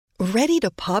Ready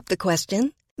to pop the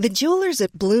question? The jewelers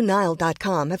at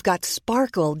BlueNile.com have got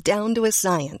sparkle down to a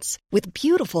science with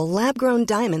beautiful lab-grown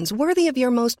diamonds worthy of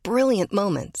your most brilliant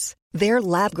moments. Their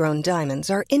lab-grown diamonds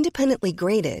are independently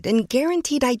graded and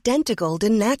guaranteed identical to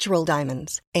natural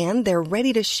diamonds, and they're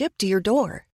ready to ship to your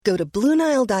door. Go to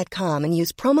BlueNile.com and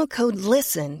use promo code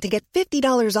LISTEN to get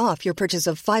 $50 off your purchase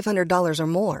of $500 or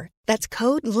more. That's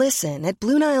code LISTEN at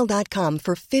BlueNile.com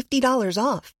for $50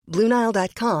 off.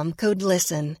 BlueNile.com, code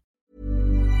LISTEN.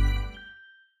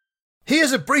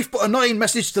 Here's a brief but annoying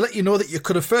message to let you know that you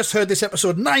could have first heard this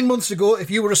episode 9 months ago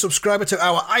if you were a subscriber to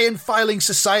our Iron Filing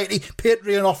Society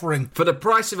Patreon offering. For the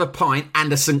price of a pint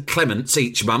and a St. Clement's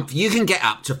each month, you can get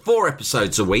up to 4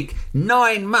 episodes a week,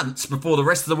 9 months before the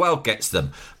rest of the world gets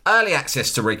them. Early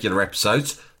access to regular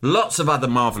episodes, lots of other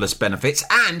marvellous benefits,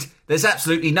 and there's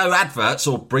absolutely no adverts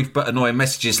or brief but annoying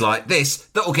messages like this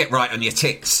that will get right on your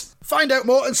ticks. Find out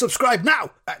more and subscribe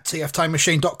now at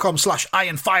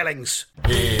tftimemachine.com/ironfilings.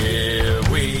 Here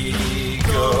we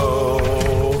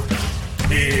go.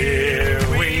 Here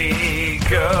we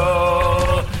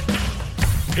go.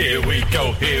 Here we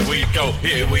go. Here we go.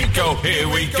 Here we go. Here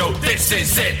we go. This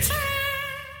is it.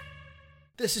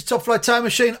 This is Top Flight Time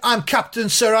Machine. I'm Captain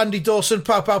Sir Andy Dawson.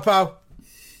 Pow, pow, pow.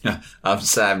 I'm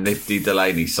Sam Nifty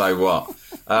Delaney. So what?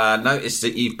 Notice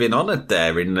that you've been honoured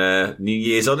there in New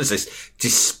Year's Honours List,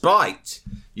 despite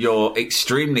your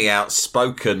extremely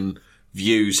outspoken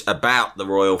views about the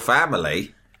royal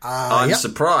family. I'm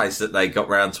surprised that they got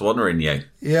round to honouring you.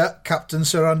 Yeah, Captain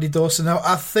Sir Andy Dawson. Now,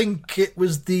 I think it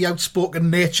was the outspoken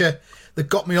nature that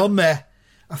got me on there.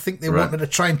 I think they wanted to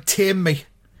try and tame me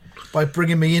by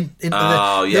bringing me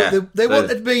into They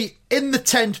wanted me in the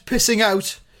tent pissing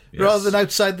out rather than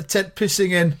outside the tent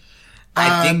pissing in.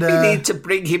 I think we need to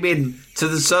bring him in to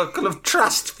the circle of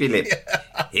trust, Philip.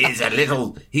 He's a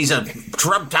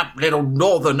trumped up little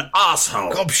northern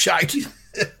arsehole. Gobshite.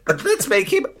 But let's make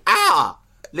him our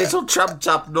little trumped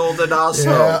up northern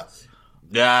arsehole.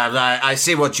 Yeah, I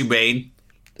see what you mean.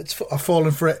 I've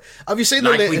fallen for it. Have you seen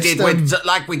the latest...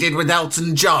 like we did with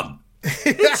Elton John.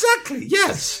 Exactly,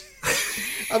 yes.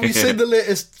 Have you seen the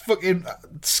latest fucking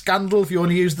scandal, if you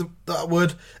want to use that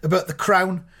word, about the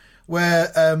Crown? Where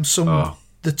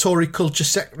the Tory Culture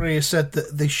Secretary has said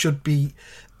that they should be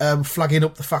flagging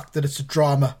up the fact that it's a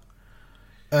drama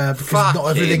because not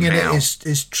everything in it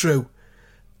is true.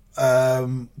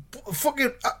 Not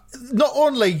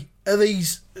only are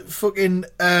these fucking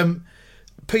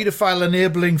paedophile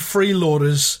enabling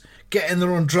freeloaders getting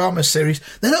their own drama series,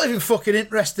 they're not even fucking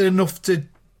interested enough to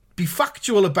be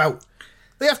factual about.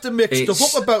 They have to make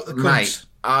stuff up about the cunts. Mate,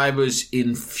 I was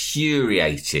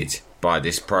infuriated by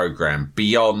this programme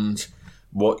beyond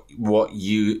what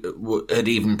you had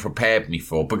even prepared me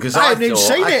for, because I haven't even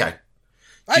seen it.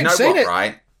 Do you know what,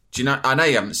 right? Do you know? I know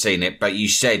you haven't seen it, but you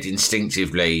said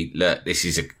instinctively, look, this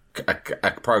is a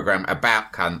programme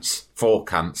about cunts, for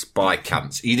cunts, by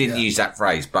cunts. You didn't use that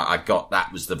phrase, but I got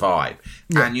that was the vibe.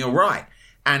 Yeah. And you're right.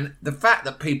 And the fact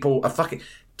that people are fucking...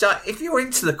 If you're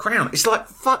into the Crown, it's like,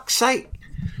 fuck's sake,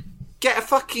 get a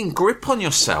fucking grip on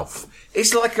yourself.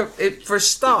 It's like, for a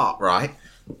start, right,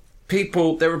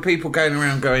 there are people going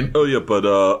around going, oh yeah, but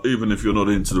even if you're not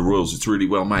into the royals, it's really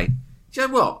well made. Do you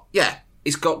know what? Yeah,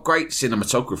 it's got great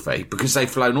cinematography because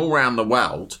they've flown all around the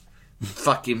world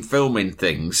fucking filming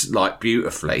things, like,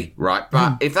 beautifully, right?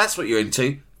 But if that's what you're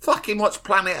into, fucking watch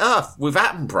Planet Earth with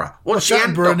Attenborough. Watch the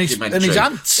Ant documentary. And his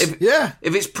ants.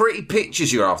 If it's pretty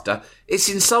pictures you're after, it's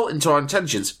insulting to our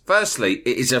intelligence. Firstly,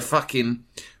 it is a fucking...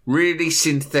 really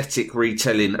synthetic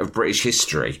retelling of British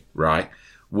history, right?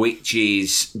 Which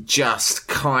is just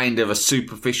kind of a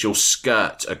superficial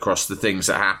skirt across the things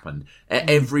that happened. At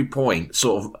every point,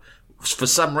 sort of, for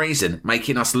some reason,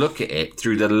 making us look at it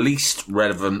through the least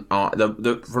relevant,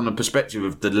 from the perspective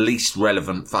of the least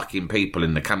relevant fucking people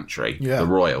in the country, the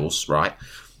royals, right?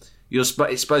 It's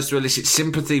supposed to elicit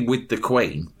sympathy with the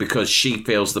Queen because she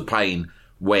feels the pain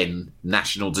when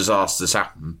national disasters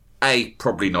happen. A,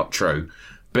 probably not true.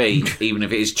 B, even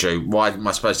if it is true, why am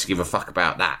I supposed to give a fuck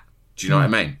about that? Do you know what I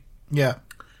mean? Yeah.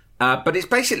 But it's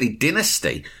basically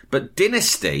Dynasty. But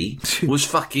Dynasty was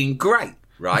fucking great,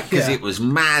 right? Because it was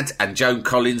mad and Joan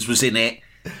Collins was in it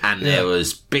and there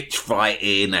was bitch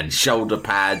fighting and shoulder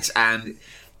pads and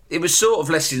it was sort of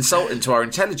less insulting to our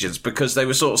intelligence because they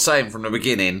were sort of saying from the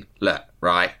beginning, look,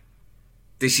 right,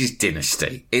 this is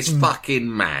Dynasty. It's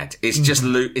fucking mad. It's just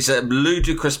it's a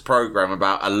ludicrous program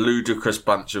about a ludicrous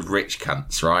bunch of rich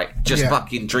cunts, right? Just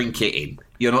fucking drink it in.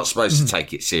 You're not supposed to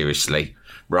take it seriously,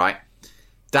 right?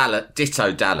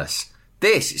 Ditto Dallas.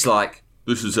 This is like,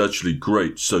 this is actually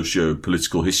great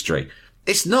socio-political history.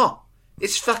 It's not.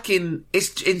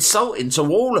 it's insulting to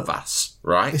all of us,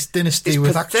 right? It's Dynasty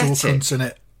with pathetic. Actual cunts in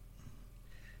it.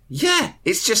 Yeah,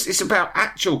 it's about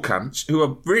actual cunts who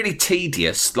are really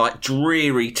tedious, like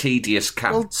dreary, tedious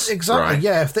cunts. Well, exactly, right?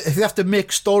 yeah. If they have to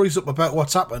make stories up about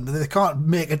what's happened, they can't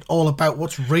make it all about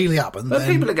what's really happened. But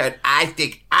people are going, I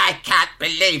can't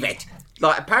believe it.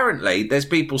 Like, apparently, there's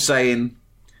people saying,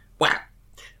 wow.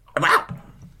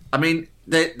 I mean,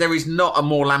 there is not a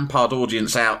more Lampard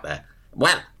audience out there.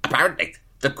 Well, apparently,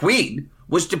 the Queen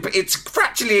it's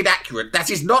factually inaccurate. That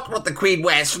is not what the Queen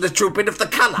wears for the Trooping of the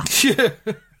Colour. Yeah.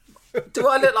 Do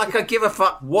I look like I give a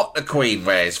fuck what the Queen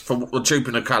wears for the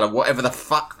Trooping of Colour, whatever the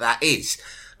fuck that is?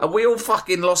 Have we all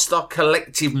fucking lost our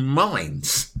collective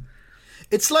minds?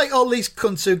 It's like all these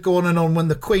cunts who go on and on when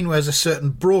the Queen wears a certain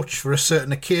brooch for a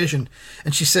certain occasion,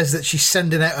 and she says that she's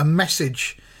sending out a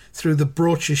message through the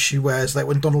brooches she wears. Like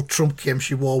when Donald Trump came,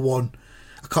 she wore one.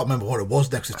 I can't remember what it was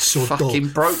next. It's so dull. Fucking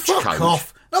brooch Fuck code.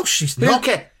 Off. No, she's not.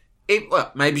 Okay.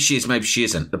 Well, maybe she is, maybe she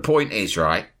isn't. The point is,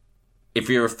 right, if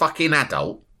you're a fucking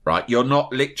adult, right, you're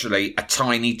not literally a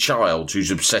tiny child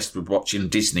who's obsessed with watching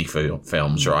Disney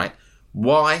films, right?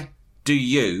 Why do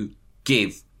you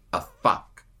give a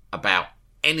fuck about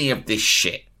any of this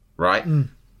shit, right?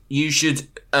 You should,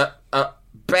 at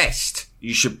best,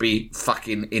 you should be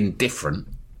fucking indifferent,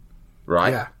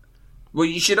 right? Yeah. Well,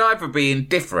 you should either be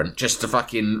indifferent just to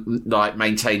fucking, like,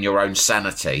 maintain your own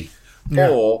sanity,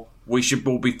 or we should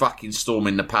all be fucking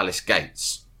storming the palace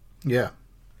gates. Yeah.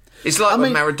 It's like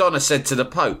when Maradona said to the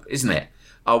Pope, isn't it?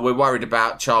 Oh, we're worried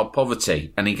about child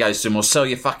poverty. And he goes to him, well, sell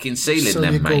your fucking ceiling then, mate.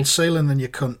 Sell your gold ceiling then, you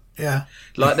cunt. Yeah.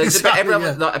 Like, there's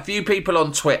like a few people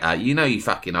on Twitter, you know, you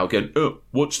fucking, I'll go,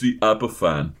 watch the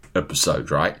Aberfan episode,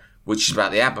 right? Which is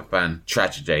about the Aberfan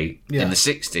tragedy in the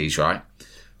 60s, right?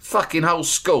 Fucking whole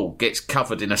school gets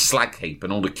covered in a slag heap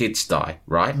and all the kids die,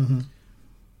 right? Mm-hmm.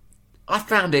 I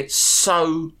found it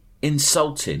so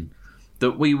insulting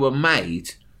that we were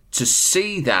made to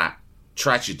see that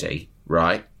tragedy,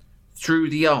 right, through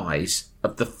the eyes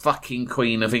of the fucking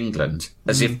Queen of England,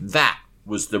 as if that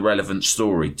was the relevant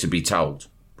story to be told,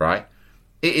 right?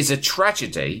 It is a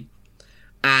tragedy,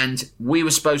 and we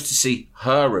were supposed to see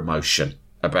her emotion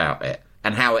about it,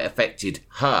 and how it affected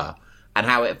her, and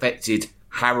how it affected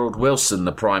Harold Wilson,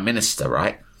 the Prime Minister,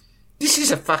 right? This is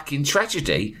a fucking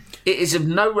tragedy. It is of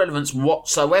no relevance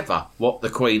whatsoever what the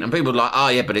Queen... And people are like, oh,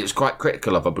 yeah, but it was quite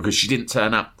critical of her because she didn't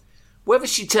turn up. Whether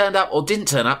she turned up or didn't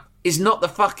turn up is not the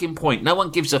fucking point. No one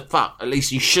gives a fuck. At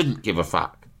least you shouldn't give a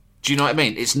fuck. Do you know what I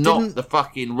mean? It's not the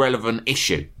fucking relevant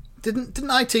issue. Didn't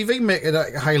ITV make it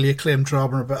a highly acclaimed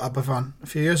drama about Aberfan a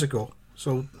few years ago?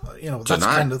 So, you know, that's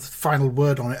kind of the final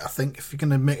word on it, I think. If you're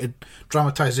going to make a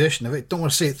dramatisation of it, don't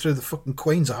want to see it through the fucking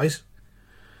Queen's eyes.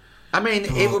 I mean,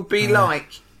 it would be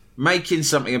like making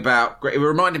something about... It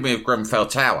reminded me of Grenfell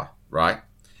Tower, right?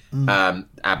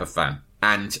 Aberfan.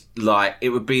 And, like, it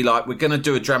would be like, we're going to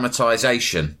do a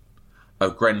dramatisation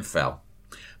of Grenfell.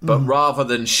 But rather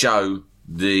than show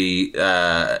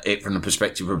it from the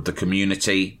perspective of the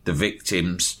community, the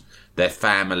victims, their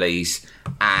families,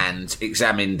 and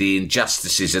examine the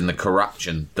injustices and the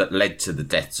corruption that led to the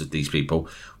deaths of these people,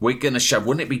 we're going to show...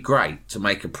 Wouldn't it be great to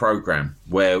make a programme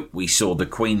where we saw the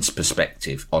Queen's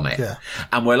perspective on it? Yeah.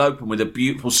 And we'll open with a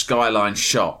beautiful skyline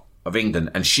shot of England,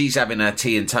 and she's having her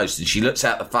tea and toast, and she looks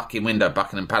out the fucking window of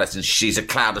Buckingham Palace, and she sees a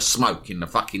cloud of smoke in the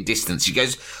fucking distance. She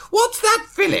goes, "What's that,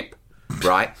 Philip?"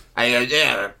 Right? And he goes,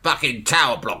 "Yeah, the fucking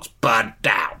tower blocks burned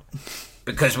down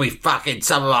because we fucking,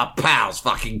 some of our pals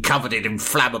fucking covered in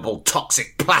inflammable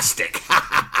toxic plastic."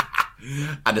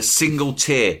 And a single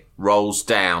tear rolls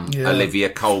down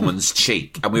Olivia Colman's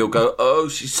cheek, and we all go, "Oh,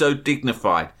 she's so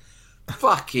dignified."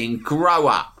 Fucking grow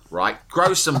up, right?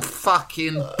 Grow some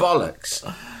fucking bollocks.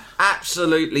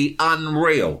 Absolutely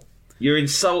unreal. You're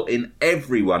insulting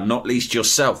everyone, not least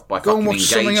yourself, by fucking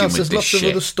engaging with this shit. There's lots of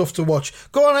other stuff to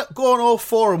watch. Go on all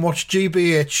four and watch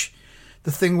GBH,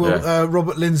 the thing with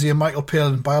Robert Lindsay and Michael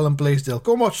Palin by Alan Blaisdell.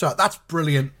 Go and watch that. That's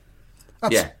brilliant.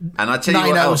 That's and I tell you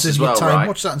what else as well, right?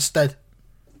 Watch that instead.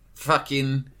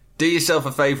 Fucking do yourself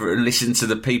a favour and listen to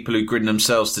the people who grin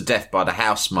themselves to death by the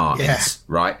house martins,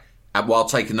 right? And while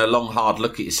taking a long, hard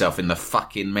look at yourself in the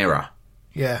fucking mirror.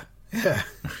 Yeah.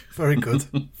 Very good.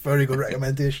 Very good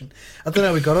recommendation. I don't know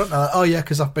how we got on. Oh, yeah,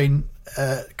 because I've been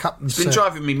Captain... It's been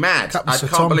driving me mad. I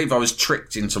can't believe I was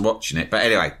tricked into watching it. But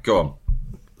anyway, go on.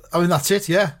 I mean, that's it,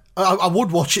 yeah. I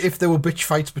would watch it if there were bitch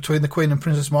fights between the Queen and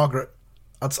Princess Margaret.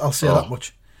 I'll say that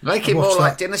much. Make it more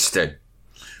like Dynasty.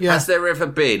 Yeah. Has there ever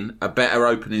been a better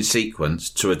opening sequence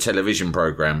to a television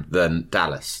programme than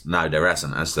Dallas? No, there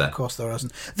hasn't, has there? Of course there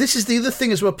hasn't. This is the other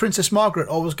thing as well. Princess Margaret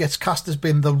always gets cast as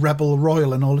being the rebel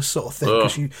royal and all this sort of thing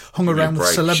because she hung around with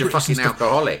celebrities. She's a fucking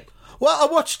alcoholic. Well, I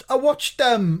watched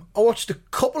a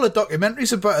couple of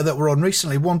documentaries about her that were on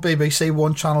recently. One BBC,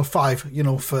 one Channel 5. You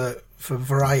know, for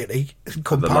variety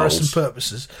comparison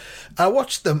purposes. I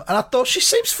watched them and I thought she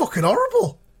seems fucking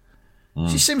horrible.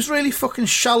 She seems really fucking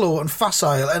shallow and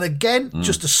facile, and again,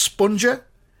 just a sponger.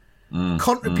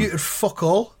 Contributed fuck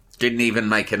all. Didn't even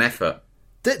make an effort.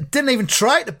 Didn't even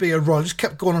try to be a royal. Just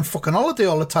kept going on fucking holiday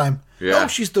all the time. Yeah. Oh,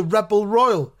 she's the rebel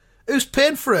royal. Who's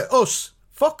paying for it? Us.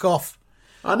 Fuck off.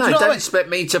 I know. Don't expect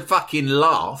me to fucking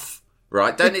laugh,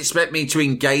 right? Don't expect me to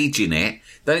engage in it.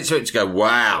 Don't expect to go,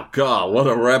 wow, God, what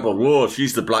a rebel. Whoa,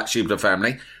 she's the black sheep of the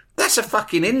family. That's a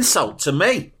fucking insult to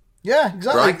me. Yeah,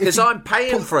 exactly. Right? Because I'm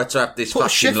paying for her to have this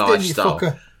fucking lifestyle.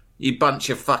 In, you bunch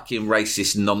of fucking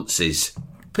racist nonces.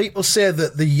 People say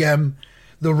that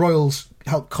the royals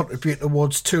help contribute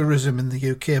towards tourism in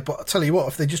the UK, but I tell you what,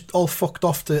 if they just all fucked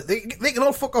off to... They can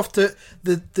all fuck off to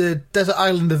the desert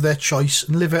island of their choice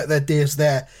and live out their days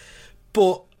there.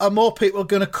 But are more people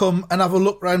going to come and have a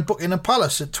look around Buckingham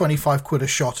Palace at 25 quid a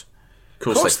shot?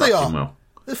 Of course they are. Will.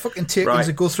 The fucking takings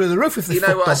would go through the roof if they fucked off.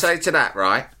 You know what I say to that,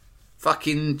 right?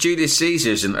 Fucking Julius Caesar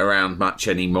isn't around much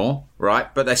anymore,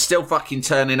 right? But they're still fucking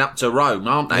turning up to Rome,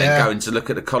 aren't they? Yeah. And going to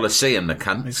look at the Colosseum, the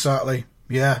cunts. Exactly.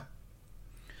 Yeah.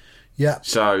 Yeah.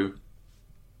 So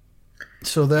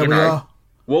there we are.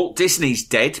 Walt Disney's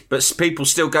dead, but people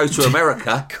still go to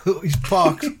America. He's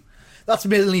parked. That's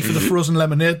mainly for the frozen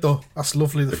lemonade, though. That's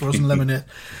lovely, the frozen lemonade.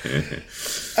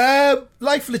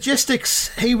 Life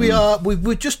logistics. Here we are. We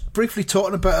were just briefly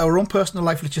talking about our own personal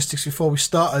life logistics before we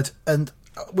started, and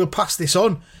we'll pass this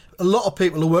on. A lot of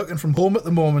people are working from home at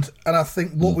the moment, and I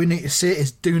think what we need to say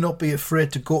is do not be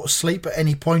afraid to go to sleep at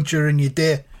any point during your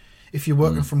day if you're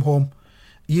working from home.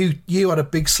 You had a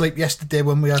big sleep yesterday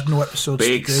when we had no episodes to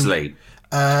do. Big sleep.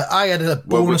 I had a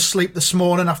bonus sleep this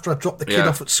morning after I dropped the kid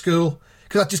off at school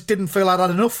because I just didn't feel I'd had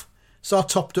enough, so I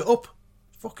topped it up.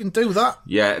 Fucking do that.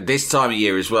 Yeah, this time of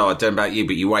year as well, I don't know about you,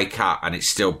 but you wake up and it's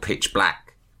still pitch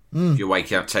black. You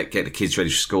wake up, get the kids ready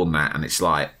for school and that, and it's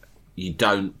like you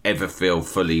don't ever feel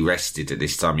fully rested at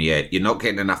this time of year. You're not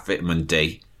getting enough vitamin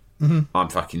D. I'm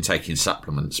fucking taking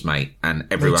supplements, mate, and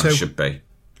everyone should be.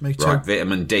 Me too. Right,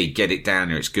 vitamin D, get it down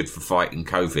here. It's good for fighting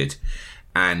COVID.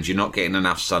 And you're not getting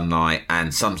enough sunlight,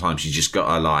 and sometimes you just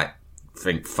got to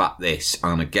think, fuck this,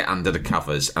 I'm going to get under the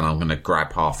covers and I'm going to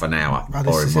grab half an hour,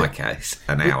 or in my case,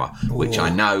 an hour, which I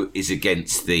know is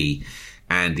against the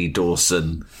Andy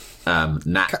Dawson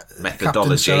nap methodology.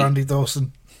 Captain Sir Andy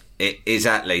Dawson.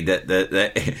 Exactly,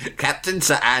 the Captain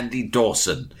Sir Andy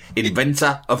Dawson,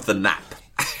 inventor of the nap.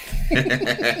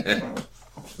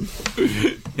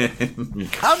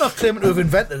 I'm not claiming to have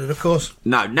invented it, of course.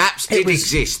 No, naps did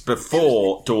exist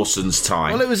before Dawson's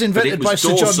time. Well, it was invented by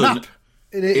Sir John Knapp.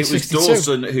 It was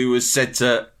Dawson who was said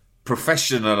to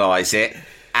professionalise it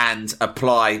and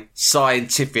apply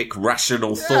scientific,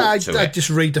 rational thought to it. I just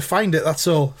redefined it, that's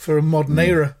all, for a modern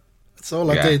era. That's all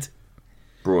I did.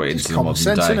 Brought it just into the modern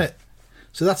sense, day. Innit?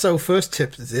 So that's our first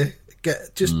tip today.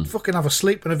 Fucking have a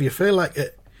sleep whenever you feel like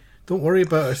it. Don't worry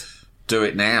about it. Do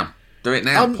it now. Do it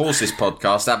now. Pause this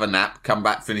podcast, have a nap, come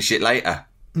back, finish it later.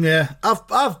 Yeah,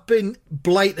 I've been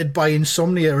blighted by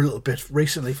insomnia a little bit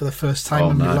recently for the first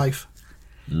time in my life.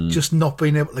 Just not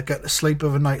being able to get to sleep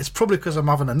overnight. It's probably because I'm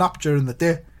having a nap during the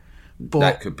day. But,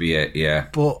 that could be it, yeah.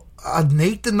 But I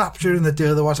need the nap during the day,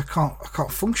 otherwise I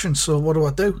can't function. So what do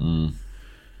I do?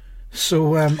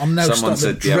 So I'm now Someone starting to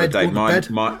said the other dread day, going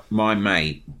to bed. my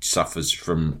mate suffers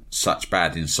from such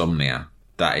bad insomnia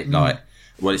that it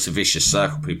well, it's a vicious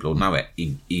circle. People all know it.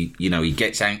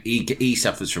 He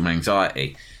suffers from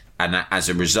anxiety, and that, as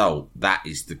a result, that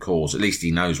is the cause. At least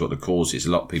he knows what the cause is.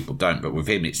 A lot of people don't, but with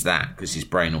him, it's that because his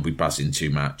brain will be buzzing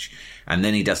too much, and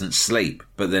then he doesn't sleep.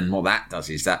 But then what that does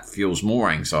is that fuels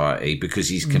more anxiety because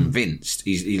he's convinced.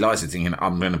 He lies there thinking,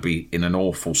 "I'm going to be in an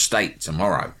awful state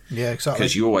tomorrow." Yeah, exactly.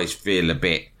 Because you always feel a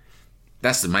bit.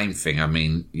 That's the main thing. I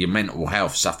mean, your mental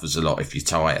health suffers a lot if you're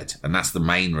tired. And that's the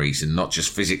main reason, not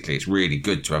just physically. It's really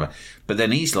good to have a... But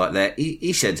then he's like that.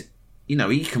 He said,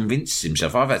 he convinces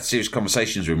himself. I've had serious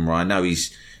conversations with him where I know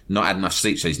he's not had enough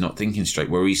sleep, so he's not thinking straight,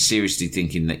 where he's seriously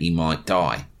thinking that he might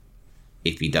die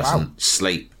if he doesn't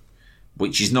sleep,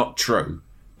 which is not true.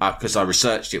 Because I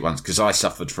researched it once, because I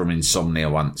suffered from insomnia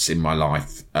once in my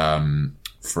life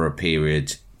for a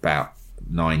period about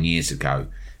 9 years ago.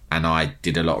 And I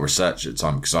did a lot of research at the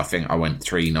time because I think I went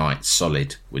 3 nights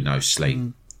solid with no sleep.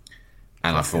 And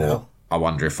I thought, I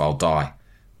wonder if I'll die.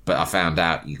 but I found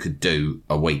out you could do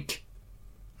a week.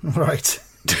 Right.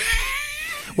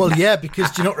 Well, yeah,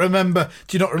 because do you not remember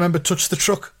Touch the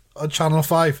Truck on Channel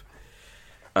 5?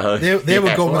 They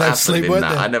were going without sleep, weren't they?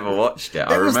 I never watched it.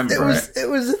 I remember it. It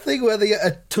was a thing where they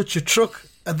had to touch a truck,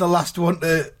 and the last one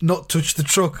to not touch the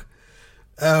truck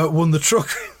won the truck.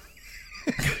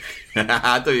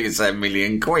 I thought you could say £1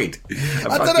 million.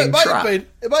 I don't know. It might have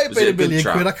been £1 million.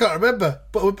 I can't remember,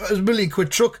 but it was £1 million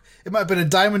truck. It might have been a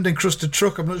diamond encrusted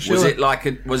truck. I'm not sure. Was it like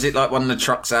one of the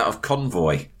trucks out of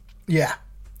Convoy? Yeah.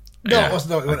 No, yeah. It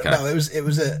wasn't. No, it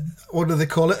was a. What do they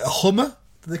call it? A Hummer?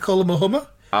 Do they call them a Hummer?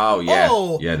 Oh yeah.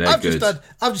 Oh, yeah, they're good.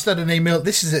 I've just had an email.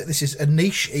 This is a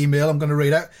niche email. I'm going to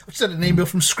read out. I've just had an email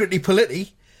from Scritti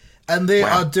Politti, and they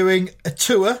are doing a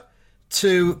tour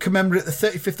to commemorate the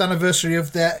 35th anniversary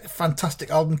of their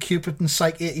fantastic album Cupid and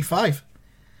Psych 85.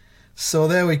 So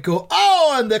there we go.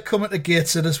 Oh, and they're coming to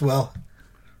Gateshead as well.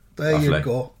 There Lovely. You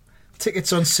go.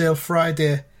 Tickets on sale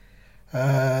Friday.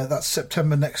 That's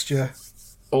September next year.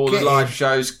 All the live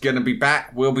shows going to be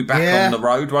back. We'll be back on the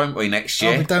road, won't we, next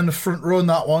year? I'll be down the front row in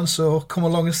that one, so come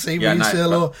along and see me and say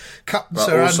hello. Captain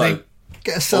Sir Andy.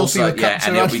 Get a selfie with Captain Sir Andy.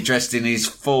 And he'll be dressed in his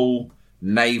full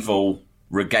naval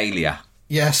regalia.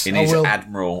 Yes, in his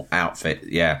admiral outfit,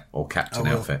 or captain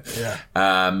outfit.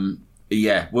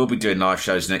 Yeah, we'll be doing live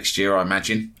shows next year, I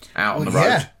imagine, out on the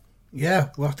road. Yeah,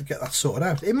 we'll have to get that sorted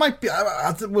out. It might be.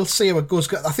 We'll see how it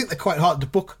goes. I think they're quite hard to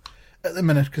book at the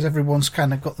minute because everyone's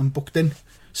kind of got them booked in.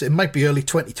 So it might be early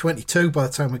 2022 by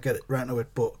the time we get it round to it.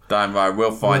 But don't worry,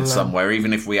 we'll find somewhere,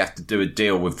 even if we have to do a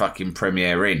deal with fucking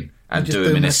Premier Inn. And do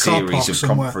them in a series of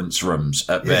conference rooms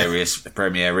at various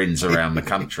Premier Inns around the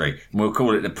country. And we'll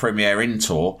call it the Premier Inn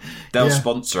Tour. They'll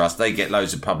sponsor us. They get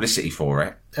loads of publicity for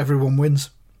it. Everyone wins.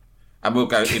 And we'll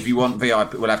go, if you want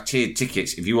VIP, we'll have tiered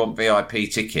tickets. If you want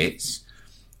VIP tickets,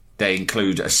 they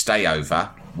include a stayover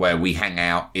where we hang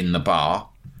out in the bar.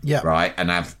 Yeah. Right? And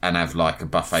have like a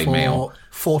buffet meal.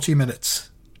 40 minutes.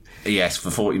 Yes,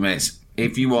 for 40 minutes.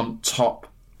 If you want top,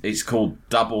 it's called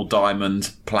Double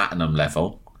Diamond Platinum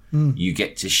level. You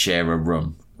get to share a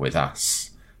room with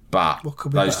us. But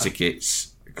those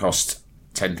tickets cost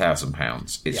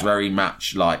 £10,000. It's very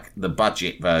much like the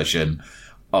budget version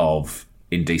of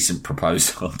Indecent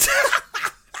Proposal.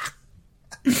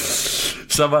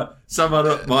 Someone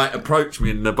might approach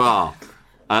me in the bar,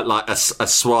 like a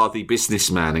swarthy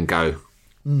businessman, and go,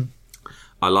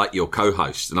 I like your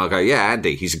co-host. And I'll go, yeah,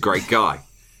 Andy, he's a great guy.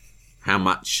 How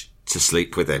much to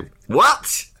sleep with him?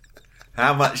 What?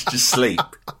 How much to sleep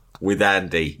with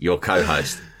Andy, your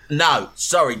co-host? No,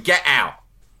 sorry, get out.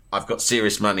 I've got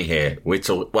serious money here.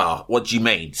 Well, what do you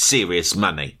mean, serious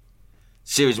money?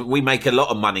 Serious, we make a lot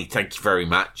of money, thank you very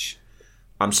much.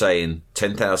 I'm saying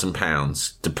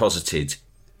 £10,000 deposited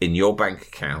in your bank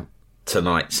account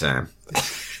tonight, Sam.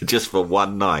 Just for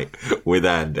one night with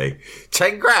Andy.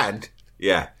 10 grand?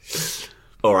 Yeah.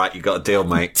 All right, you got a deal,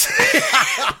 mate.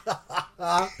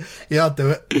 Yeah, I'll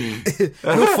do it.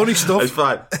 No funny stuff. It's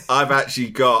fine. I've actually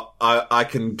got. I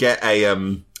can get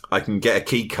a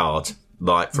key card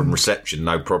like from reception,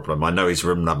 no problem. I know his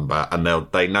room number, and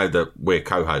they know that we're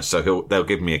co-hosts, so they'll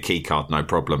give me a key card, no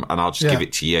problem, and I'll just give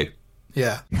it to you.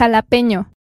 Yeah. Jalapeño.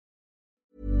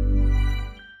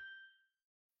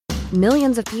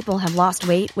 Millions of people have lost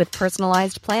weight with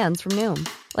personalized plans from Noom.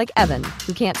 Like Evan,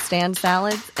 who can't stand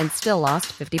salads and still lost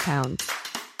 50 pounds.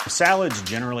 Salads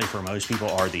generally for most people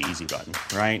are the easy button,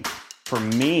 right? For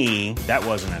me, that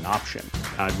wasn't an option.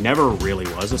 I never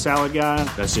really was a salad guy.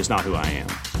 That's just not who I am.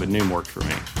 But Noom worked for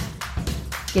me.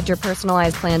 Get your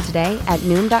personalized plan today at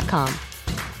Noom.com.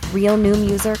 Real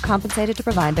Noom user compensated to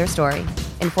provide their story.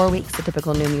 In 4 weeks, the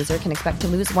typical Noom user can expect to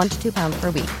lose 1 to 2 pounds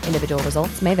per week. Individual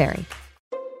results may vary.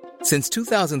 Since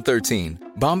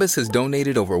 2013, Bombas has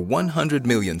donated over 100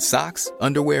 million socks,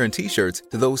 underwear, and T-shirts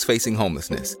to those facing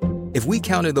homelessness. If we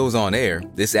counted those on air,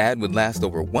 this ad would last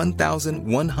over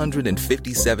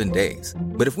 1,157 days.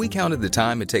 But if we counted the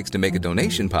time it takes to make a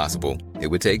donation possible, it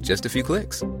would take just a few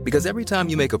clicks. Because every time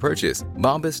you make a purchase,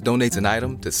 Bombas donates an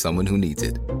item to someone who needs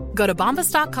it. Go to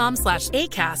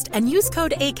bombas.com/ACAST and use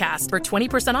code ACAST for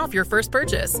 20% off your first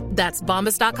purchase. That's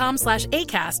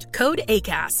bombas.com/ACAST, code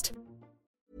ACAST.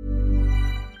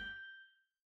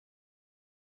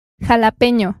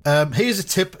 Jalapeño. Here's a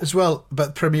tip as well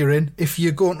about Premier Inn. If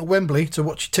you're going to Wembley to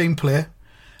watch your team play,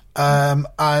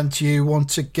 and you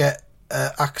want to get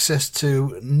access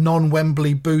to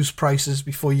non-Wembley booze prices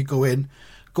before you go in,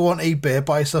 go on eBay,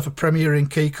 buy yourself a Premier Inn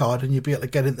key card, and you'll be able to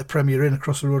get into the Premier Inn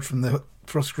across the road from the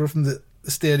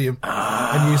stadium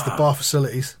and use the bar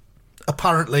facilities.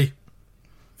 Apparently.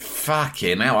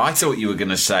 Fucking hell, I thought you were going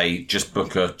to say just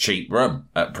book a cheap room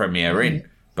at Premier Inn,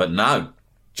 but no.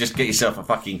 just get yourself a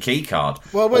fucking key card.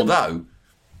 Well, although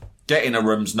getting a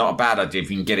room's not a bad idea if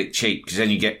you can get it cheap, because then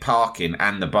you get parking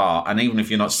and the bar, and even if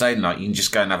you're not staying the night, you can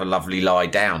just go and have a lovely lie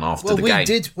down after the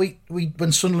game. We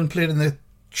when Sunderland played in the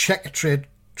Checker Trade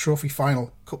Trophy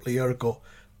final a couple of years ago,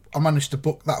 I managed to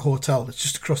book that hotel. It's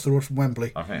just across the road from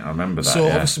Wembley. I think I remember that. So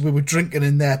obviously we were drinking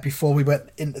in there before we went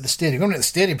into the stadium. We went into the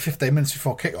stadium 15 minutes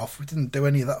before kick-off. We didn't do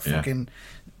any of that fucking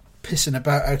pissing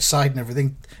about outside and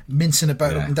everything, mincing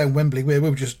about up and down Wembley. We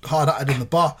were just hard-at it in the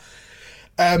bar.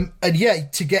 And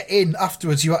to get in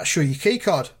afterwards, you had to show your key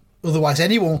card. Otherwise,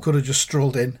 anyone could have just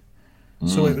strolled in.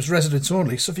 So it was residents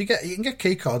only. So if you can get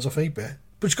key cards off eBay,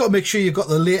 but you've got to make sure you've got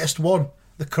the latest one,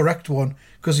 the correct one,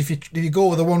 because if you go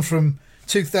with the one from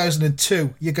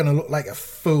 2002, you're going to look like a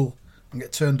fool and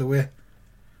get turned away.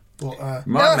 But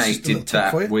my mate did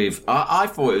that with. I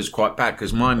thought it was quite bad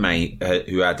because my mate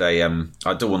who had a.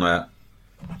 I don't want to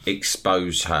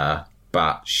expose her,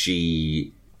 but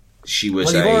she was.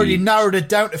 Well, you've already narrowed it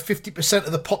down to 50%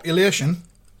 of the population.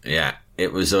 Yeah,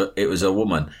 it was a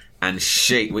woman, and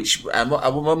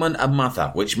a woman, a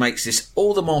mother, which makes this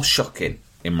all the more shocking,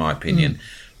 in my opinion.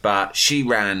 But she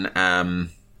ran a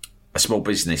small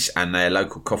business and their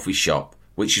local coffee shop,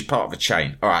 which is part of a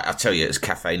chain. All right, I'll tell you, it's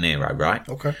Cafe Nero, right?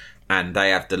 Okay. And they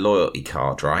have the loyalty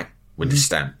card, right, with the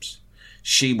stamps.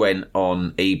 She went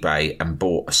on eBay and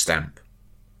bought a stamp.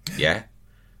 Yeah,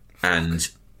 and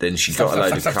then she got a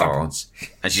load of cards,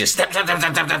 and she just stamp.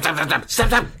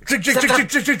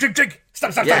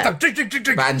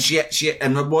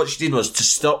 And what she did was to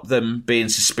stop them being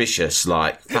suspicious.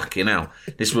 Like, fucking hell,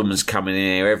 this woman's coming in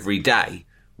here every day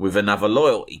with another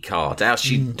loyalty card. How's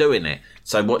she doing it?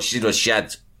 So what she did was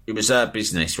it was her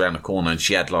business round the corner, and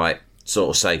she had like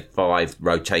sort of say 5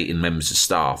 rotating members of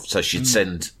staff. So she'd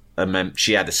send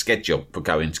she had a schedule for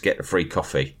going to get the free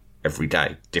coffee every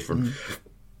day. Different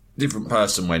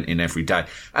person went in every day.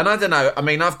 And I don't know, I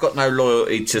mean, I've got no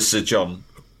loyalty to Sir John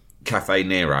Cafe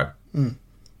Nero.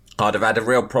 I'd have had a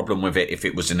real problem with it if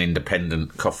it was an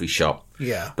independent coffee shop.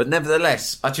 Yeah. But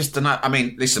nevertheless, I just don't know. I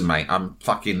mean, listen, mate, I'm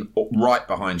fucking right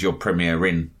behind your Premier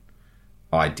Inn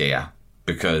idea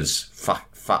because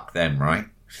fuck them, right?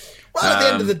 Well, at the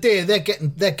end of the day,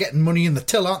 they're getting money in the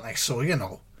till, aren't they? So, you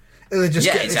know,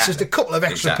 it's just a couple of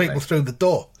extra people through the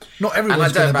door. Not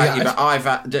everyone's going to be you,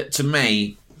 but to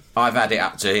me, I've had it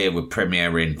up to here with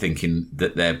Premier Inn thinking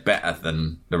that they're better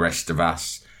than the rest of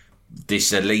us.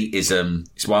 This elitism,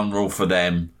 it's one rule for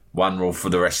them, one rule for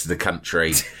the rest of the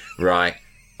country, right?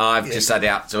 I've just had it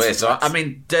up to here. So, I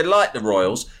mean, they're like the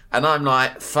Royals, and I'm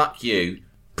like, fuck you,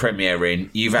 Premier Inn.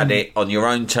 You've had it on your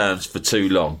own terms for too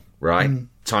long, right?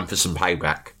 Time for some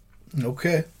payback.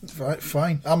 Okay, right,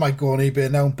 fine. I might go on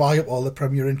eBay now and buy up all the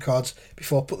Premier Inn cards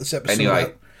before I put this episode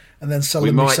out. And then sell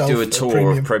them myself. We might do a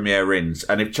tour of Premier Inns.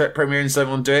 And if Premier Inns don't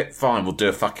want to do it, fine, we'll do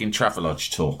a fucking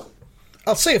Travelodge tour.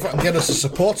 I'll see if I can get us a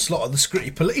support slot on the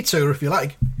Scritti Politti tour, if you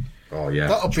like. Oh, yeah.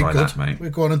 That'll be good. That, mate.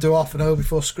 We're going to do half an hour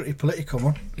before Scritti Politti come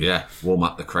on. Yeah, warm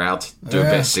up the crowd. Do a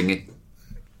bit of singing.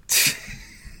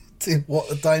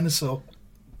 What a dinosaur.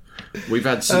 We've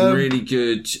had some really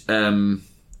good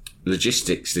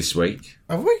logistics this week.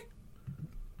 Have we?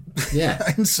 Yeah. I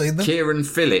haven't seen them. Kieran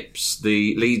Phillips,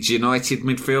 the Leeds United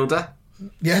midfielder.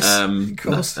 Yes, of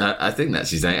course. I think that's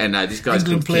his name. No, this guy's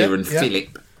called Kieran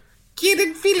Phillip.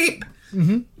 Kieran Phillip.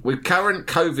 With current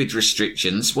COVID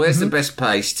restrictions, where's the best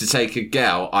place to take a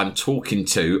girl I'm talking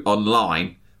to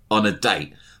online on a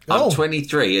date? I'm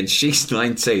 23 and she's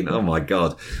 19. Oh my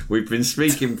God. We've been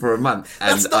speaking for a month.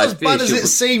 And that's not as bad as it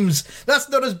seems. That's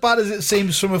not as bad as it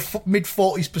seems from a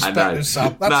mid-40s perspective,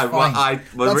 Sam. That's fine.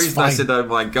 The reason I said, oh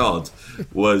my God,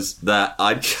 was that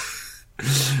I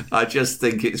just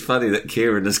think it's funny that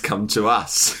Kieran has come to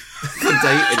us for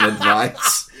dating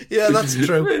advice. Yeah, that's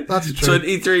true. That's true.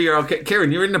 23-year-old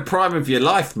Kieran, you're in the prime of your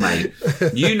life, mate.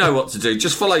 You know what to do.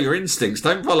 Just follow your instincts.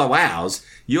 Don't follow ours.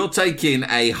 You're taking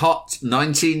a hot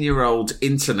 19-year-old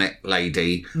internet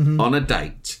lady on a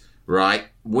date, right?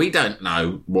 We don't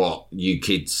know what you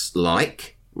kids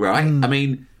like, right? I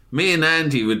mean, me and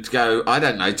Andy would go, I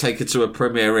don't know, take her to a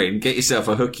Premier Inn, get yourself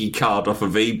a hooky card off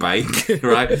of eBay,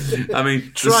 right? I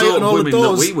mean, the sort of women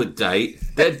that we would date,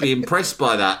 they'd be impressed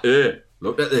by that.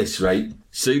 Look at this, right?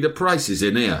 See the prices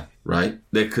in here, right?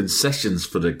 They're concessions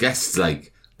for the guests'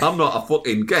 sake. I'm not a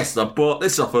fucking guest. I bought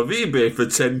this off of eBay for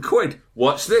 10 quid.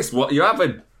 Watch this. What are you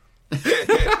having?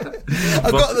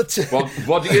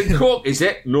 What do you cook? Is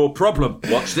it? No problem.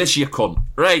 Watch this, you cunt.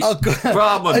 Right.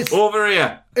 Barman, over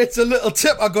here. It's a little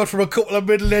tip I got from a couple of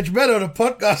middle-aged men on a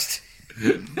podcast.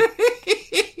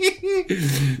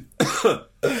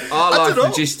 Our life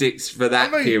logistics for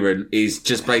that, Kieran, is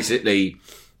just basically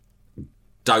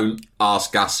don't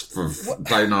ask us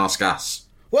Don't ask us.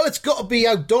 Well, it's got to be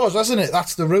outdoors, hasn't it?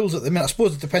 That's the rules at the minute. I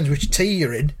suppose it depends which tier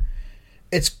you're in.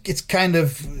 It's kind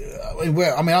of...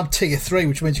 I'm tier 3,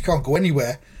 which means you can't go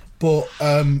anywhere. But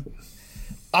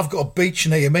I've got a beach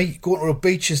near me. Going to a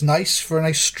beach is nice for a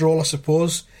nice stroll, I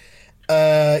suppose.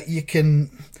 You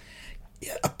can...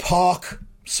 A park,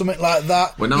 something like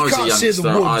that. When I was a youngster,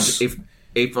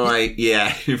 if I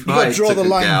took a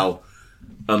gal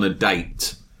on a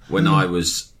date when I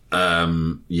was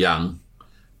young,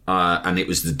 and it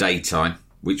was the daytime,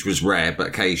 which was rare, but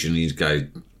occasionally you'd go...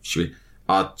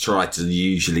 I'd try to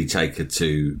usually take her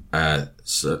to a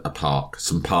park,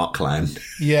 some parkland.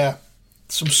 Yeah,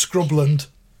 some scrubland.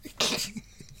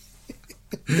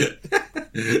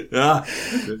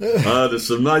 There's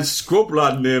some nice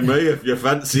scrubland near me if you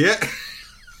fancy it.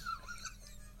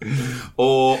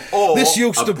 or this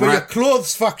used to be a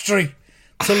clothes factory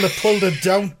till they pulled it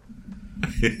down.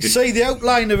 See the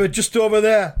outline of it just over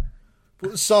there,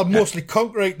 but it's mostly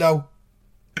concrete now.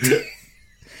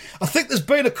 I think there's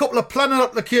been a couple of planning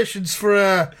applications for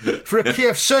a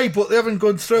KFC, but they haven't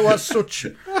gone through as such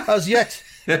as yet.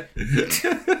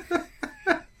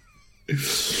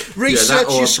 Research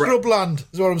your scrubland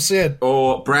is what I'm saying.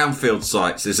 Or brownfield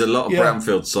sites. There's a lot of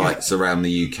brownfield sites around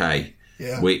the UK,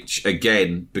 which,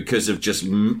 again, because of just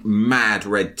mad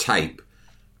red tape,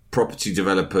 property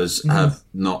developers have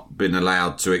not been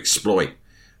allowed to exploit.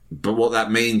 But what that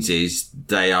means is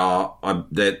they're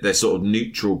sort of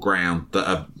neutral ground that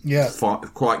are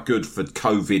quite good for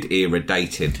COVID era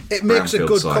dating. It makes a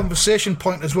good conversation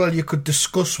point as well. You could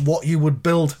discuss what you would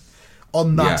build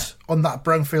on that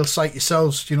brownfield site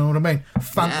yourselves. Do you know what I mean?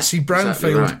 Fantasy brownfield.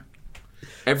 Exactly right.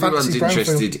 Everyone's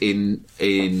interested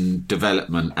in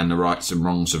development and the rights and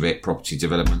wrongs of it, property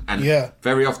development, and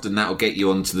very often that'll get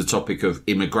you onto the topic of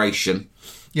immigration.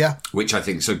 Yeah, which I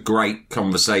think is a great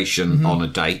conversation on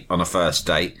a first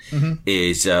date.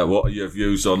 Is what are your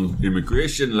views on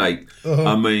immigration? Like,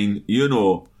 I mean,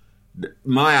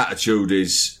 my attitude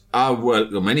is I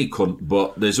welcome any country,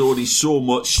 but there's already so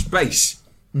much space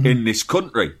in this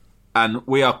country, and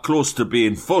we are close to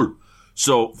being full.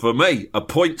 So for me, a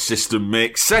point system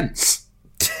makes sense,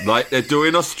 like they do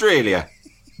in Australia.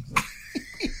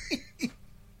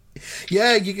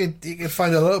 Yeah, you can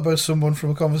find a lot about someone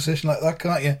from a conversation like that,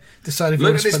 can't you? Decide if you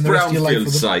want to spend the rest of your life with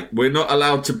them. Look at this brownfield site. We're not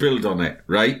allowed to build on it,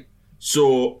 right?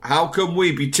 So how can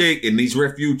we be taking these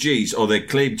refugees, or they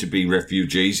claim to be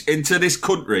refugees, into this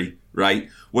country, right,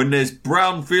 when there's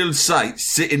brownfield sites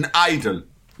sitting idle?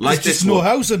 Like there's just no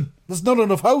housing. There's not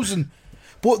enough housing.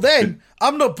 But then,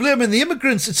 I'm not blaming the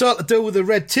immigrants. It's all to do with the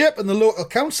red tape and the local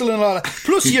council and all that.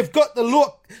 Plus, you've got the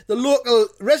local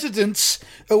residents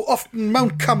who often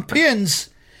mount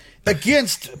campaigns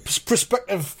against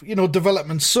prospective,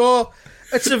 development. So,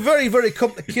 it's a very, very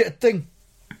complicated thing.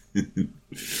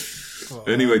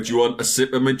 Anyway, do you want a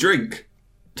sip of my drink?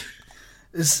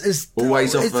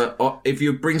 Always offer. If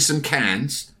you bring some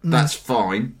cans, that's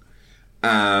fine.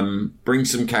 Bring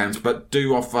some cans, but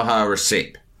do offer her a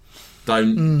sip.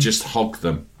 Don't just hog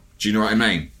them. Do you know what I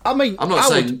mean? I mean, I'm not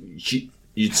saying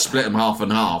you'd split them half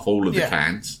and half, all of the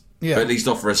cans, but at least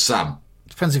offer us some.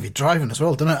 Depends if you're driving as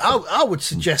well, doesn't it? I would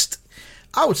suggest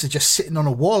sitting on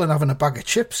a wall and having a bag of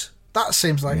chips. That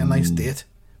seems like a nice date.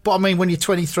 But I mean, when you're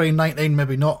 23, 19,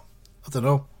 maybe not. I don't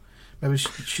know. Maybe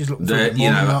she's looking for a bit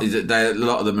more than that. A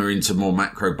lot of them are into more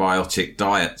macrobiotic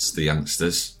diets, the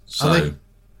youngsters. So,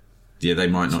 they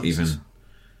might not even...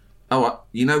 Oh,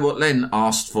 you know what Len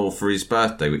asked for his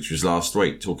birthday, which was last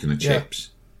week, talking of chips?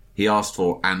 He asked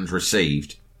for and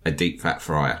received a deep fat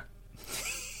fryer.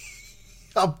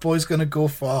 That boy's going to go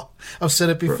far. I've said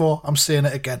it before. I'm saying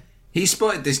it again. He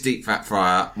spotted this deep fat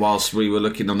fryer whilst we were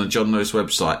looking on the John Lewis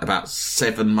website about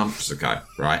 7 months ago,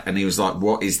 right? And he was like,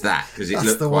 what is that? Because it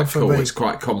looked quite cool. It's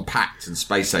quite compact and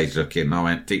space age looking. And I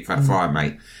went, deep fat fryer,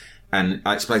 mate. And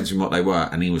I explained to him what they were,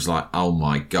 and he was like, oh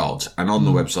my God. And on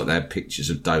the website, they had pictures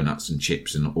of donuts and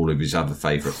chips and all of his other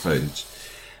favourite foods.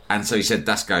 And so he said,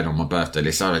 that's going on my birthday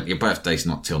list. I went, your birthday's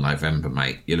not till November,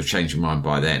 mate. You'll have changed your mind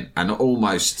by then. And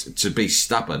almost to be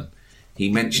stubborn, he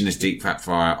mentioned this deep fat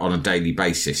fryer on a daily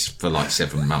basis for like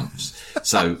 7 months.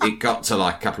 So it got to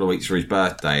like a couple of weeks for his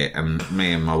birthday, and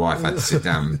me and my wife had to sit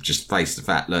down and just face the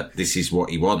fact, look, this is what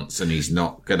he wants, and he's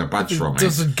not going to budge from it.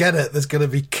 Doesn't get it. There's going to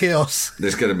be chaos.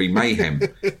 There's going to be mayhem.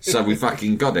 So we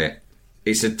fucking got it.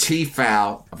 It's a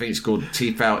Tefal, I think it's called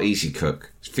Tefal Easy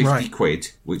Cook. It's 50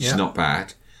 quid, which is not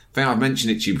bad. I think I've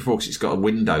mentioned it to you before because it's got a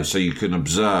window so you can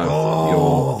observe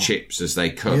your chips as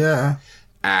they cook. Yeah.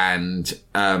 And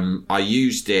I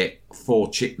used it for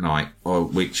chip night,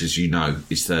 which, as you know,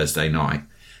 is Thursday night.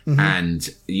 And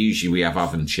usually we have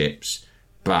oven chips.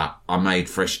 but I made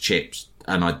fresh chips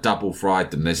and I double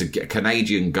fried them. There's a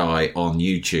Canadian guy on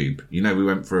YouTube. You know, we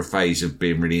went through a phase of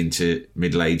being really into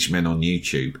middle-aged men on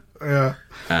YouTube. Yeah.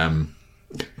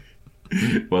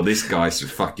 Well, this guy's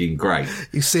fucking great.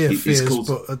 You see it fears,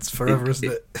 but it's forever, isn't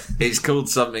it? It's called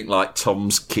something like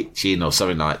Tom's Kitchen or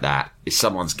something like that. It's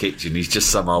someone's kitchen. He's just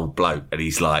some old bloke, and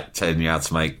he's like telling you how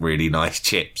to make really nice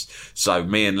chips. So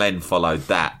me and Len followed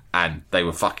that, and they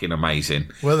were fucking amazing.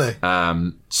 Were they?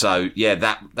 So yeah,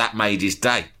 that made his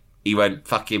day. He went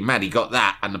fucking mad. He got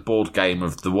that and the board game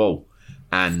of The Wall,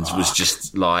 and was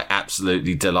just like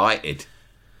absolutely delighted.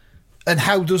 And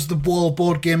how does the Wall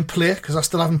board game play? Because I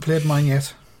still haven't played mine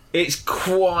yet. It's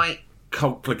quite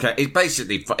complicated.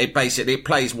 It basically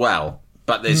plays well,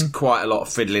 but there's quite a lot of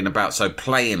fiddling about. So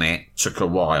playing it took a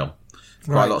while.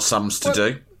 Quite a lot of sums to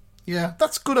do. Yeah,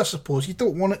 that's good, I suppose. You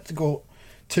don't want it to go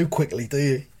too quickly, do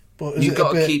you? But you've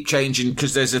got to keep changing,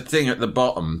 because there's a thing at the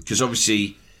bottom. Because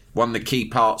obviously, one of the key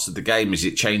parts of the game is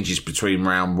it changes between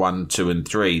round 1, 2, and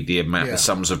 3. The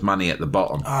sums of money at the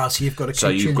bottom. So you've got to keep So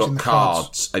you've got the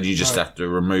cards, and you just have to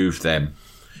remove them.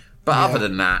 But other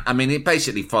than that, I mean, it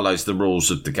basically follows the rules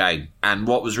of the game. And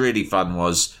what was really fun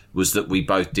was that we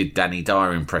both did Danny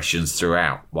Dyer impressions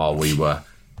throughout while we were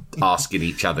asking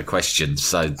each other questions.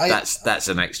 So that's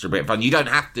an extra bit of fun. You don't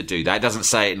have to do that. It doesn't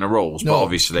say it in the rules, but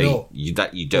obviously you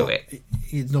do it.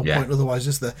 There's no point otherwise,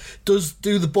 is there?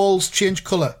 Do the balls change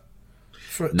colour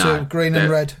to green and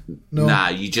red? No,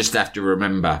 you just have to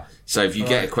remember. So if you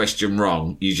get a question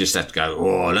wrong, you just have to go,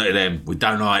 oh, look at them. We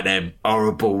don't like them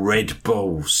horrible red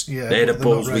balls. Yeah, they're the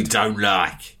balls we don't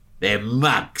like. They're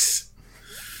mugs.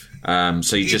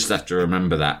 So you just have to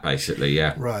remember that, basically,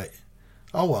 yeah. Right.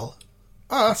 Oh, well.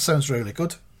 Oh, that sounds really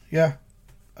good. Yeah.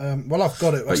 Well, I've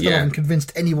got it. I still haven't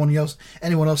convinced anyone else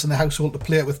in the household to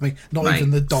play it with me. Not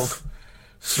even the dog.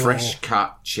 So. Fresh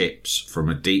cut chips from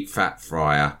a deep fat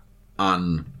fryer.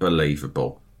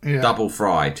 Unbelievable. Yeah. Double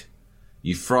fried.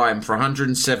 You fry them for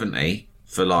 170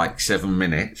 for like 7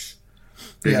 minutes.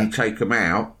 Then you take them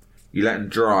out. You let them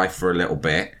dry for a little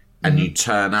bit. And you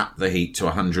turn up the heat to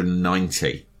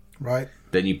 190. Right.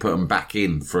 Then you put them back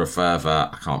in for a further,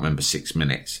 I can't remember, 6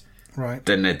 minutes. Right.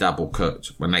 Then they're double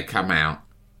cooked. When they come out,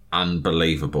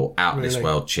 unbelievable. Out of this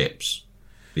world chips.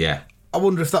 Yeah. I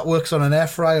wonder if that works on an air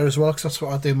fryer as well, because that's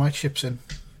what I do my chips in.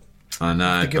 I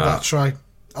know. Give that a try.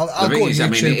 I'll the go thing is, on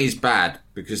YouTube. I mean, it is bad,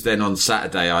 because then on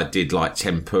Saturday I did like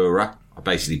tempura. I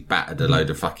basically battered a load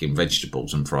of fucking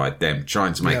vegetables and fried them,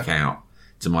 trying to make out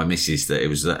to my missus that it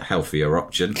was a healthier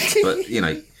option. But, you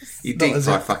know, you deep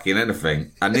fry fucking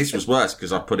anything. And this was worse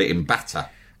because I put it in batter.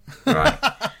 Right.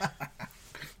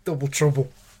 Double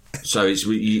trouble. So it's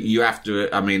you have to,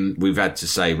 I mean, we've had to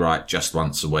say, right, just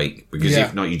once a week. Because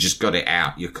if not, you just got it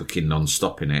out. You're cooking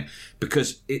non-stop in it.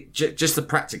 Because just the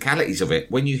practicalities of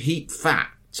it. When you heat fat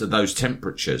to those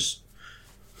temperatures,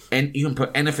 and you can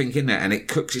put anything in there and it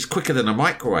cooks. It's quicker than a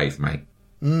microwave, mate.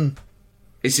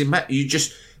 It's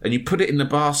you put it in the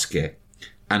basket,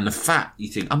 and the fat, you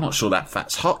think, I'm not sure that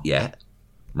fat's hot yet,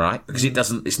 right? Because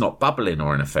it's not bubbling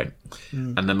or anything.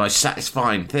 And the most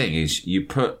satisfying thing is you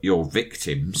put your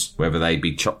victims, whether they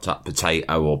be chopped up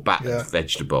potato or battered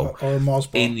vegetable, or a Mars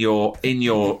bar, in your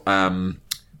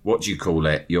what do you call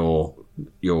it?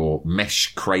 Your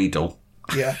mesh cradle.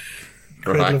 Yeah.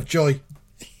 Cradle of joy.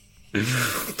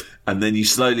 And then you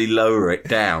slowly lower it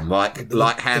down, like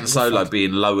Han Solo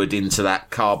being lowered into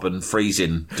that carbon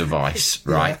freezing device,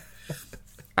 right?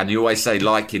 And you always say,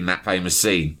 like in that famous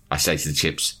scene, I say to the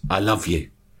chips, I love you.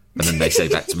 And then they say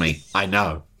back to me, I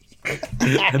know.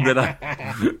 and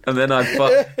then I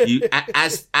put you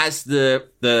as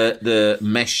the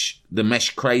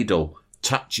mesh cradle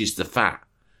touches the fat.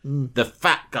 The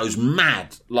fat goes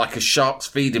mad like a shark's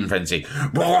feeding frenzy.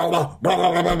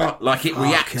 Like it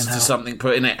reacts to something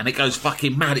put in it, and it goes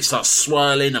fucking mad. It starts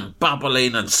swirling and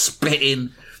bubbling and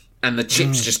spitting, and the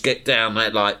chips just get down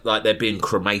there like they're being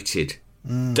cremated.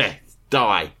 Death,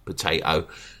 die, potato.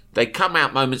 They come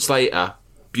out moments later,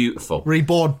 beautiful.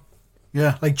 Reborn.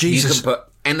 Yeah, like Jesus. You can put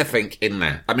anything in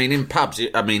there. I mean, in pubs,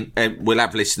 we'll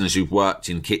have listeners who've worked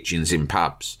in kitchens in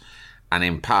pubs. And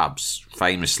in pubs,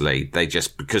 famously,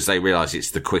 because they realise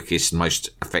it's the quickest, most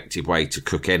effective way to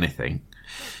cook anything,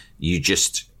 you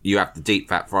have the deep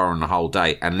fat fryer on the whole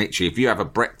day. And literally, if you have a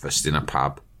breakfast in a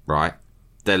pub, right,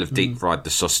 they'll have deep fried the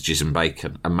sausages and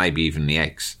bacon and maybe even the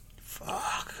eggs.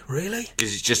 Fuck, really?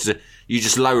 Because it's you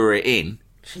just lower it in,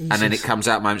 Jesus. And then it comes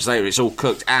out moments later. It's all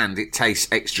cooked and it tastes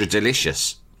extra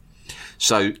delicious.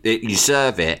 So you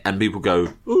serve it and people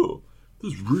go, oh,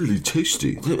 that's really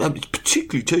tasty. It's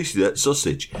particularly tasty, that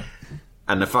sausage.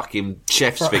 And the fucking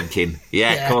chef's thinking,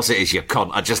 of course it is, you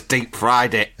cunt. I just deep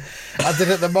fried it. I did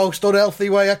it the most unhealthy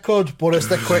way I could, but it's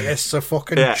the quickest, so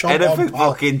fucking chop anything on,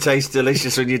 pal. fucking tastes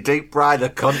delicious when you deep fry the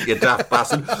cunt, you daft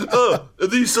bastard. Oh, are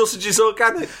these sausages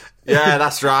organic? Yeah,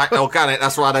 that's right, organic.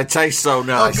 That's why they taste so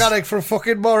nice. Organic from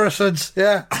fucking Morrison's,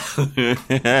 yeah.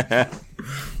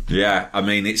 Yeah, I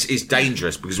mean, it's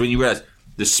dangerous because when you realise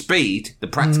the speed, the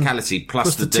practicality,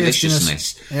 plus the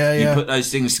deliciousness, you put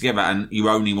those things together and you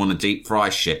only want to deep fry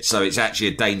shit. So it's actually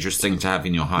a dangerous thing to have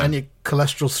in your home. And your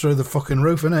cholesterol's through the fucking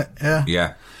roof, isn't it? Yeah.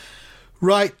 Yeah.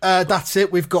 Right, that's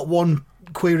it. We've got one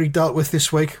query dealt with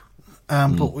this week.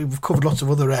 But we've covered lots of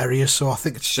other areas, so I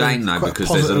think it's shame though because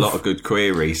there's a lot of good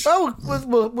queries. Oh,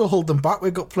 we'll hold them back.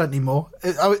 We've got plenty more.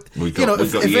 If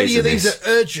any of these are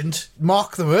urgent,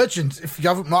 mark them urgent. If you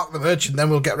haven't marked them urgent, then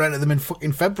we'll get round to them in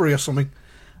fucking February or something.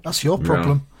 That's your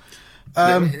problem.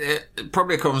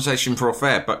 Probably a conversation for off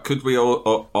air, but could we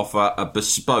all offer a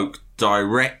bespoke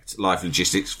direct life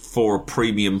logistics for a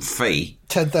premium fee?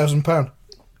 £10,000.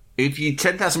 If you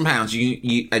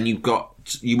 £10,000, and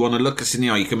you want to look us in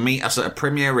the eye, you can meet us at a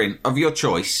Premier Inn of your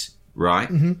choice, right?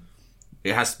 Mm-hmm.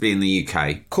 It has to be in the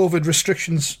UK. COVID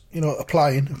restrictions,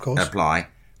 applying, of course. Apply.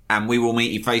 And we will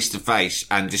meet you face to face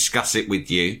and discuss it with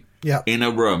you in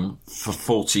a room for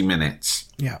 40 minutes.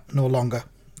 Yeah, no longer.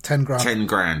 10 grand. 10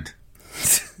 grand.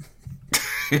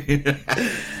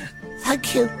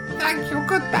 Thank you. Thank you.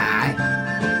 Goodbye.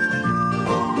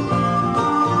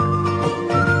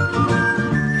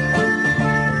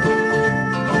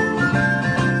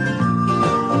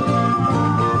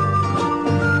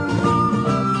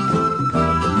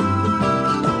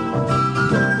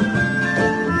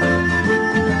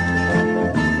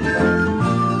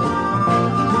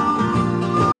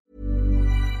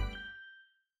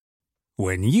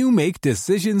 When you make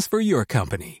decisions for your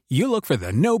company, you look for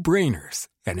the no-brainers.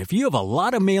 And if you have a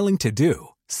lot of mailing to do,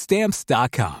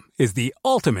 Stamps.com is the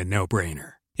ultimate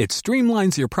no-brainer. It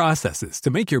streamlines your processes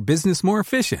to make your business more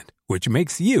efficient, which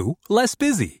makes you less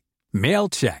busy. Mail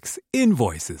checks,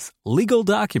 invoices, legal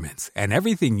documents, and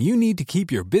everything you need to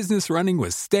keep your business running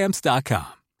with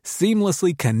Stamps.com.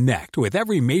 Seamlessly connect with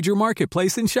every major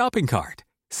marketplace and shopping cart.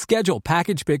 Schedule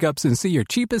package pickups and see your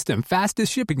cheapest and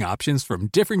fastest shipping options from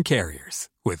different carriers.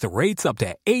 With rates up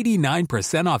to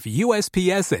 89% off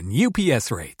USPS and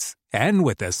UPS rates. And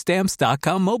with the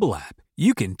Stamps.com mobile app,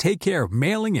 you can take care of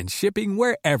mailing and shipping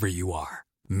wherever you are.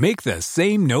 Make the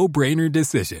same no-brainer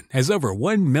decision as over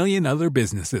 1 million other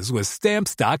businesses with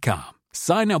Stamps.com.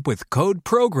 Sign up with code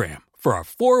PROGRAM for a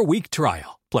 4-week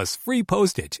trial, plus free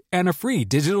postage and a free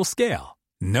digital scale.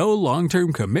 No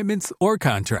long-term commitments or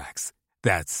contracts.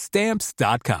 That's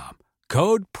Stamps.com.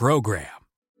 Code PROGRAM.